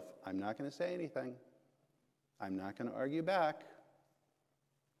yourself, I'm not going to say anything. I'm not going to argue back.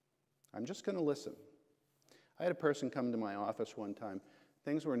 I'm just going to listen. I had a person come to my office one time.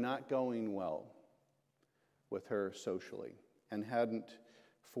 Things were not going well with her socially and hadn't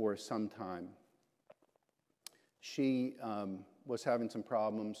for some time. She was having some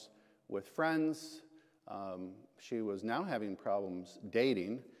problems with friends. She was now having problems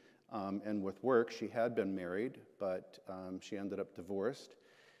dating and with work. She had been married, but she ended up divorced.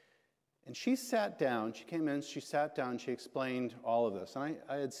 And she sat down, she came in, she sat down, she explained all of this. And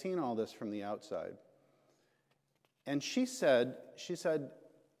I had seen all this from the outside. And she said,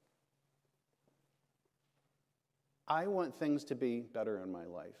 I want things to be better in my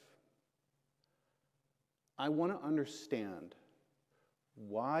life. I want to understand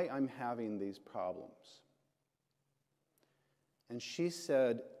why I'm having these problems. And she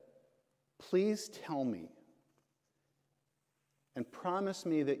said, please tell me and promise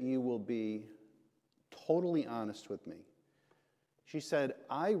me that you will be totally honest with me. She said,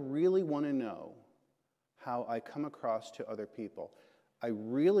 I really want to know how I come across to other people. I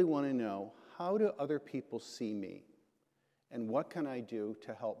really want to know, how do other people see me? And what can I do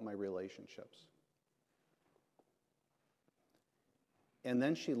to help my relationships? And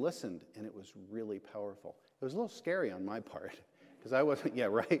then she listened, and it was really powerful. It was a little scary on my part, because I wasn't, yeah,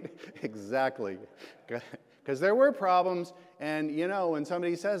 right, exactly. Because there were problems, and you know, when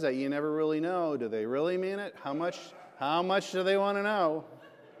somebody says that, you never really know, do they really mean it? How much do they want to know?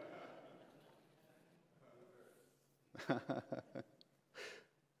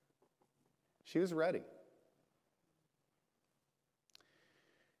 She was ready.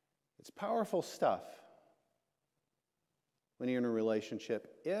 It's powerful stuff when you're in a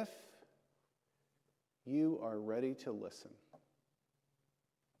relationship if you are ready to listen.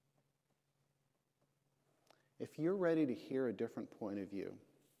 If you're ready to hear a different point of view,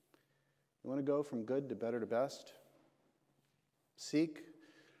 you want to go from good to better to best?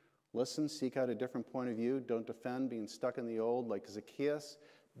 Listen, seek out a different point of view. Don't defend being stuck in the old like Zacchaeus.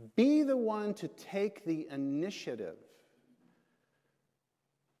 Be the one to take the initiative.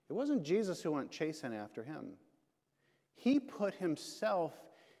 It wasn't Jesus who went chasing after him. He put himself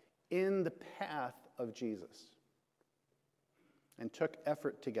in the path of Jesus and took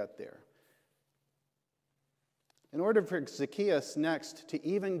effort to get there. In order for Zacchaeus next to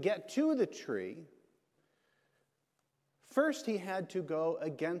even get to the tree, first he had to go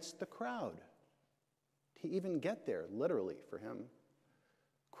against the crowd to even get there, literally for him.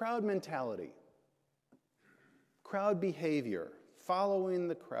 Crowd mentality, crowd behavior, following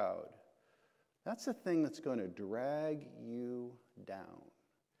the crowd. That's the thing that's going to drag you down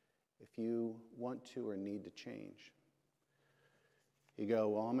if you want to or need to change. You go,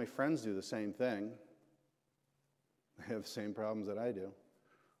 well, all my friends do the same thing. They have the same problems that I do.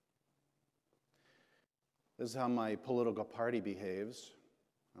 This is how my political party behaves.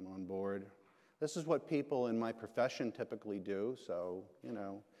 I'm on board. This is what people in my profession typically do, so, you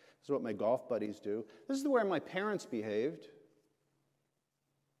know, this is what my golf buddies do. This is where my parents behaved.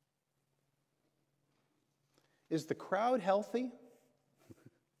 Is the crowd healthy?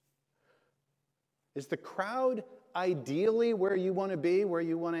 Is the crowd ideally where you want to be, where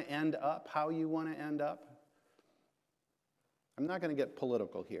you want to end up, how you want to end up? I'm not going to get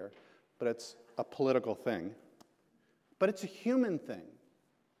political here, but it's a political thing. But it's a human thing.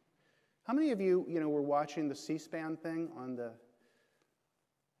 How many of you, were watching the C-SPAN thing on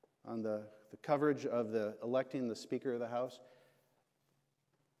the coverage of the electing the Speaker of the House?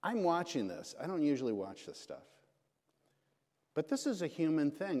 I'm watching this. I don't usually watch this stuff. But this is a human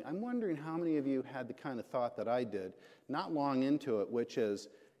thing. I'm wondering how many of you had the kind of thought that I did not long into it, which is,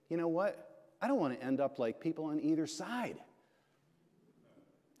 you know what? I don't want to end up like people on either side.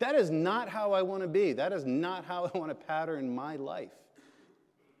 That is not how I want to be. That is not how I want to pattern my life.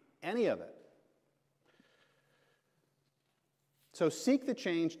 Any of it. So seek the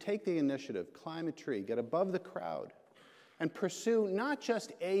change, take the initiative, climb a tree, get above the crowd, and pursue not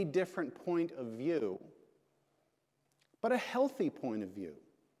just a different point of view, but a healthy point of view.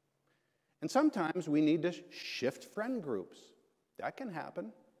 And sometimes we need to shift friend groups. That can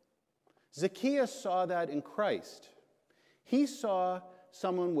happen. Zacchaeus saw that in Christ. He saw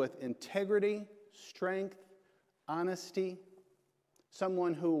someone with integrity, strength, honesty,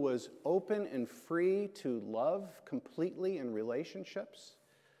 someone who was open and free to love completely in relationships,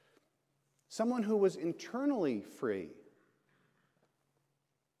 someone who was internally free.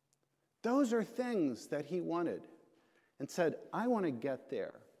 Those are things that he wanted. and said, I want to get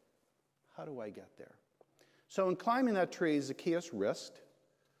there. How do I get there? So in climbing that tree, Zacchaeus risked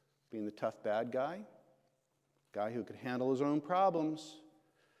being the tough bad guy who could handle his own problems,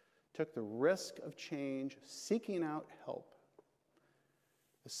 took the risk of change, seeking out help,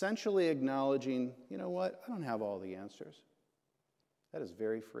 essentially acknowledging, you know what, I don't have all the answers. That is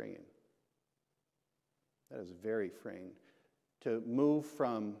very freeing. That is very freeing. To move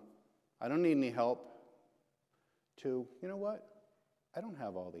from, I don't need any help, to, you know what, I don't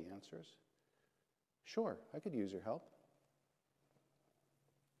have all the answers. Sure, I could use your help.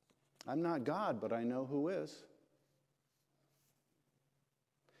 I'm not God, but I know who is.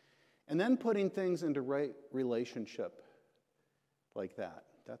 And then putting things into right relationship like that.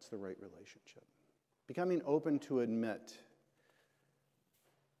 That's the right relationship. Becoming open to admit,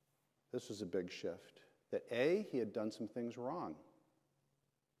 this was a big shift, that A, he had done some things wrong.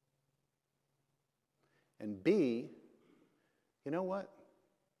 And B, you know what?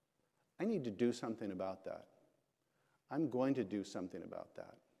 I need to do something about that. I'm going to do something about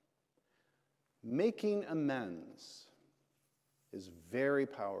that. Making amends is very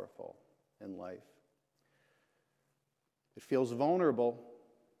powerful in life. It feels vulnerable.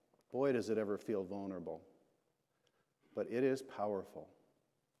 Boy, does it ever feel vulnerable. But it is powerful,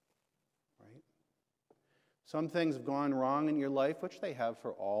 right? Some things have gone wrong in your life, which they have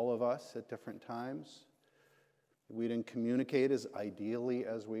for all of us at different times. We didn't communicate as ideally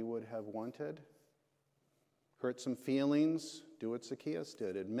as we would have wanted. Hurt some feelings, do what Zacchaeus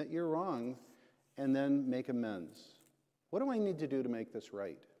did. Admit you're wrong, and then make amends. What do I need to do to make this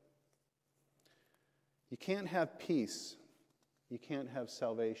right? You can't have peace. You can't have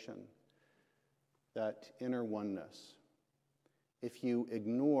salvation, that inner oneness, if you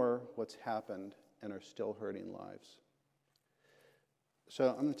ignore what's happened and are still hurting lives. So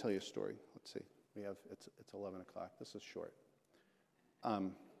I'm going to tell you a story. Let's see. It's 11 o'clock. This is short.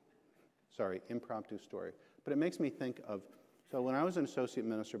 Impromptu story. But it makes me think of, so when I was an associate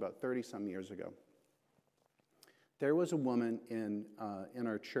minister about 30-some years ago, there was a woman in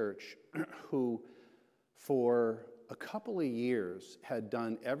our church who, for a couple of years, had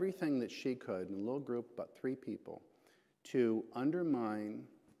done everything that she could, in a little group, about 3 people, to undermine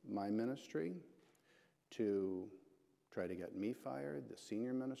my ministry, to try to get me fired, the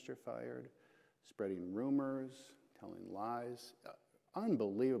senior minister fired, spreading rumors, telling lies,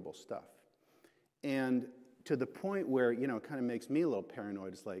 unbelievable stuff. And to the point where, it kind of makes me a little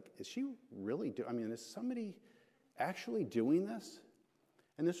paranoid. It's like, is she really is somebody actually doing this?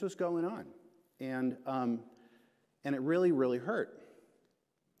 And this was going on. And it really, really hurt.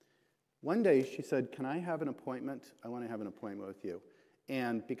 One day she said, can I have an appointment? I want to have an appointment with you.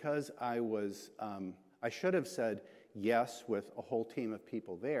 And because I should have said yes with a whole team of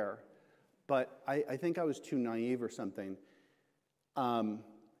people there, but I think I was too naive or something, and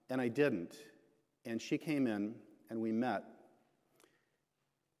I didn't. And she came in, and we met.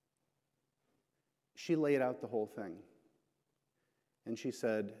 She laid out the whole thing. And she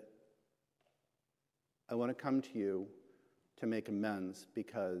said, I want to come to you to make amends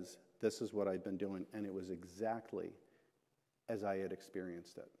because this is what I've been doing. And it was exactly as I had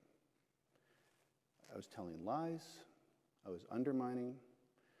experienced it. I was telling lies. I was undermining.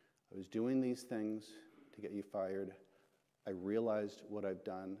 I was doing these things to get you fired. I realized what I've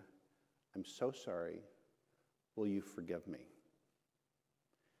done. I'm so sorry. Will you forgive me?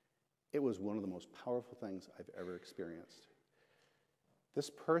 It was one of the most powerful things I've ever experienced. This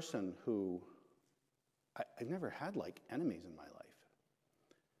person who, I've never had enemies in my life,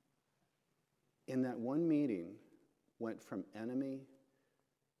 in that one meeting went from enemy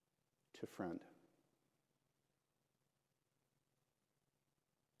to friend.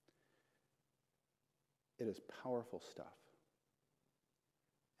 It is powerful stuff.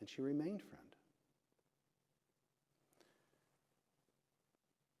 And she remained friend.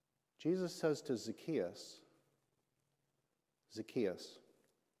 Jesus says to Zacchaeus, Zacchaeus,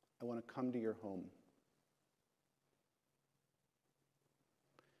 I want to come to your home.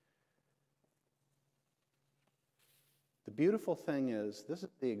 The beautiful thing is, this is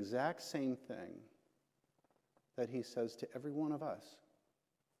the exact same thing that he says to every one of us.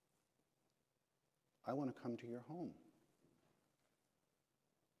 I want to come to your home.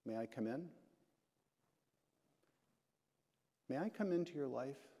 May I come in? May I come into your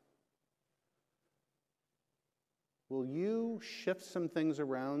life? Will you shift some things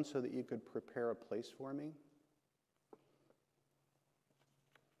around so that you could prepare a place for me?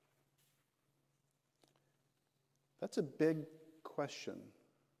 That's a big question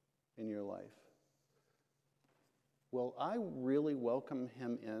in your life. Will I really welcome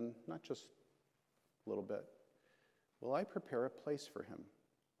him in, not just a little bit, will I prepare a place for him?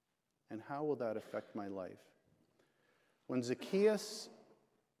 And how will that affect my life? When Zacchaeus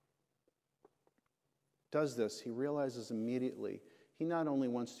does this, he realizes immediately he not only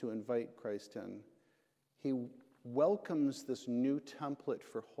wants to invite Christ in, he welcomes this new template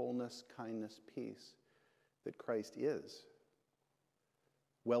for wholeness, kindness, peace that Christ is.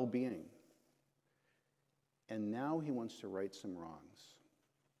 Well-being. And now he wants to right some wrongs.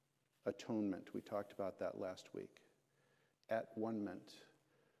 Atonement, we talked about that last week. At-one-ment,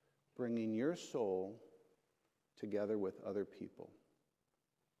 bringing your soul together with other people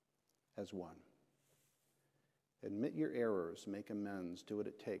as one. Admit your errors, make amends, do what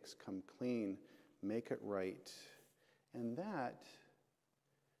it takes, come clean, make it right. And that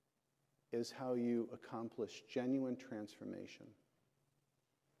is how you accomplish genuine transformation.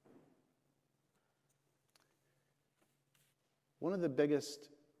 One of the biggest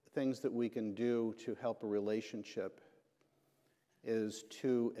things that we can do to help a relationship is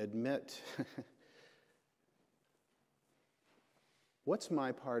to admit, what's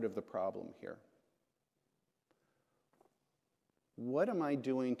my part of the problem here? What am I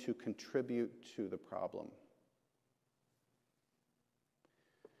doing to contribute to the problem?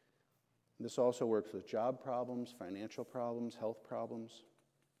 This also works with job problems, financial problems, health problems.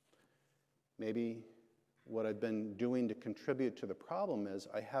 Maybe what I've been doing to contribute to the problem is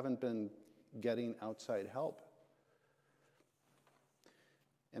I haven't been getting outside help.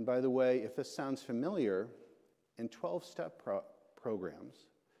 And by the way, if this sounds familiar, in 12-step programs,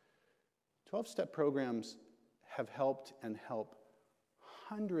 12-step programs have helped and help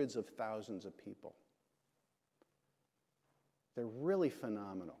hundreds of thousands of people. They're really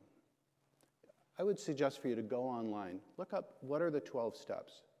phenomenal. I would suggest for you to go online, look up what are the 12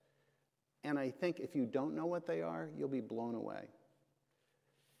 steps. And I think if you don't know what they are, you'll be blown away.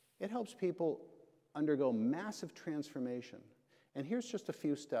 It helps people undergo massive transformation. And here's just a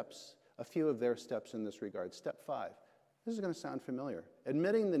few steps, a few of their steps in this regard. Step 5. This is going to sound familiar.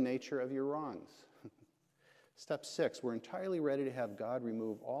 Admitting the nature of your wrongs. Step 6, we're entirely ready to have God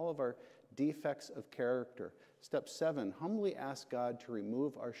remove all of our defects of character. Step 7, humbly ask God to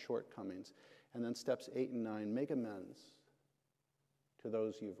remove our shortcomings. And then steps 8 and 9, make amends to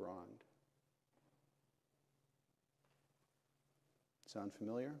those you've wronged. Sound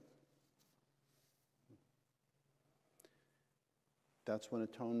familiar? That's when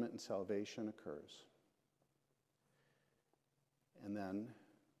atonement and salvation occurs. And then,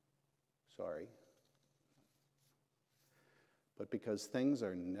 but because things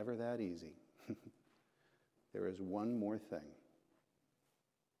are never that easy, there is one more thing.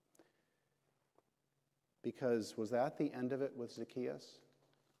 Because was that the end of it with Zacchaeus?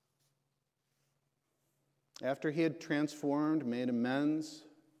 After he had transformed, made amends,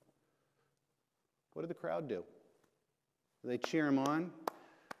 what did the crowd do? Did they cheer him on?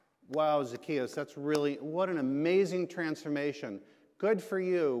 Wow, Zacchaeus, what an amazing transformation. Good for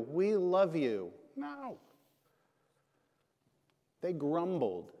you. We love you. No. They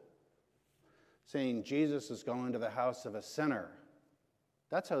grumbled, saying Jesus is going to the house of a sinner.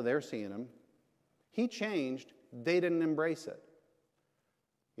 That's how they're seeing him. He changed. They didn't embrace it.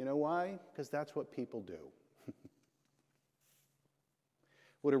 You know why? Because that's what people do.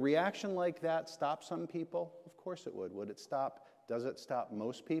 Would a reaction like that stop some people? Of course it would. Does it stop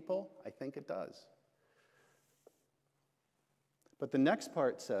most people? I think it does. But the next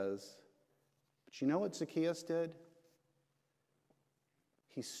part says, but you know what Zacchaeus did?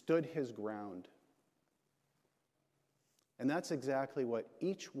 He stood his ground. And that's exactly what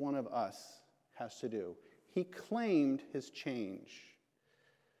each one of us has to do. He claimed his change.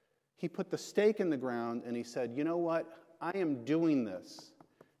 He put the stake in the ground and he said, you know what? I am doing this.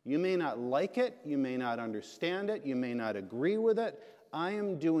 You may not like it, you may not understand it, you may not agree with it. I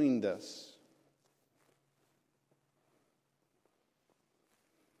am doing this.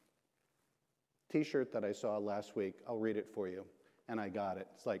 T-shirt that I saw last week, I'll read it for you, and I got it.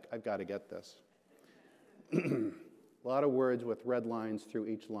 It's like, I've got to get this. A lot of words with red lines through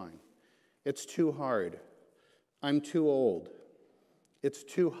each line. It's too hard. I'm too old. It's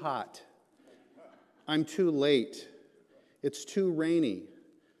too hot. I'm too late. It's too rainy.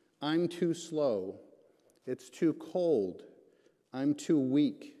 I'm too slow. It's too cold. I'm too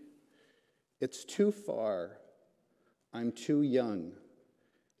weak. It's too far. I'm too young.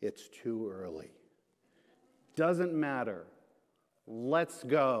 It's too early. Doesn't matter. Let's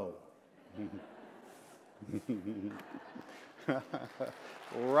go.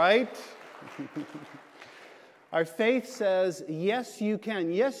 Right? Our faith says, yes, you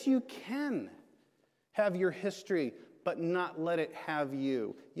can. Yes, you can have your history, but not let it have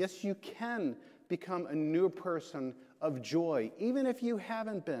you. Yes, you can become a new person of joy, even if you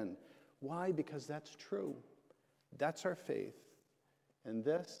haven't been. Why? Because that's true. That's our faith. And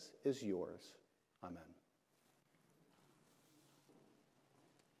this is yours. Amen.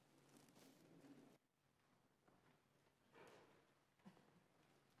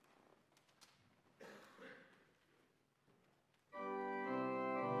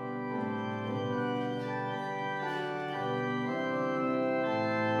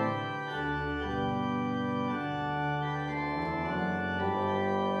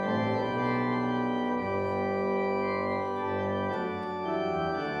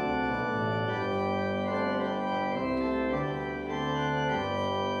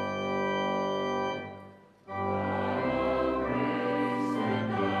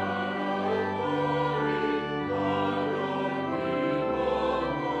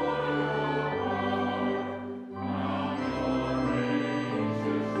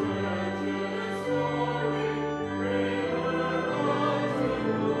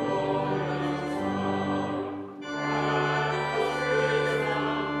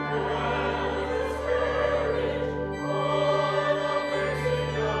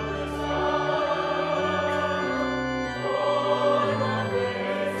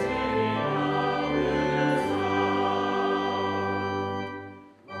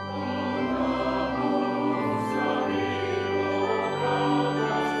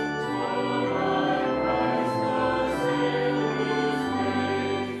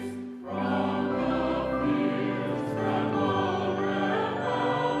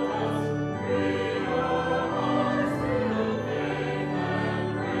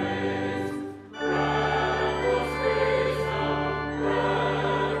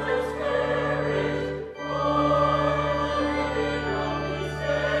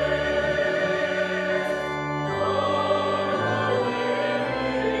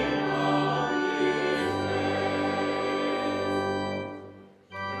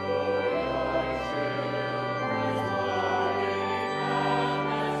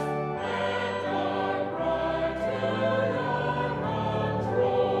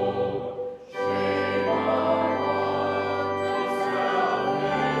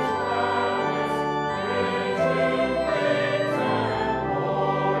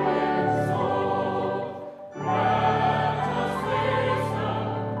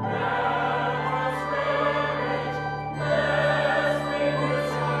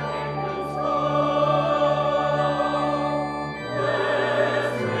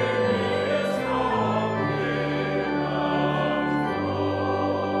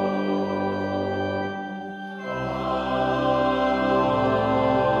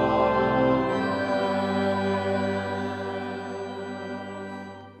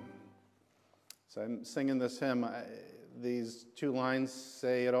 So I'm singing this hymn. These two lines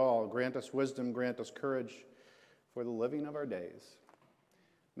say it all. Grant us wisdom, grant us courage for the living of our days.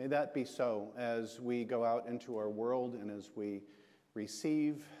 May that be so as we go out into our world and as we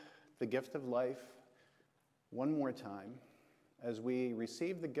receive the gift of life one more time, as we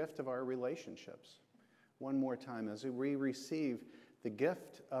receive the gift of our relationships one more time, as we receive the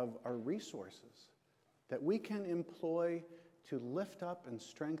gift of our resources that we can employ to lift up and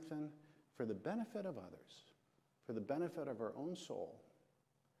strengthen for the benefit of others, for the benefit of our own soul.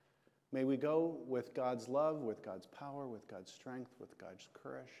 May we go with God's love, with God's power, with God's strength, with God's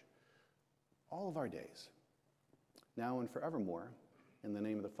courage, all of our days, now and forevermore, in the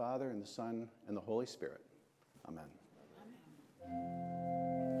name of the Father, and the Son, and the Holy Spirit. Amen. Amen.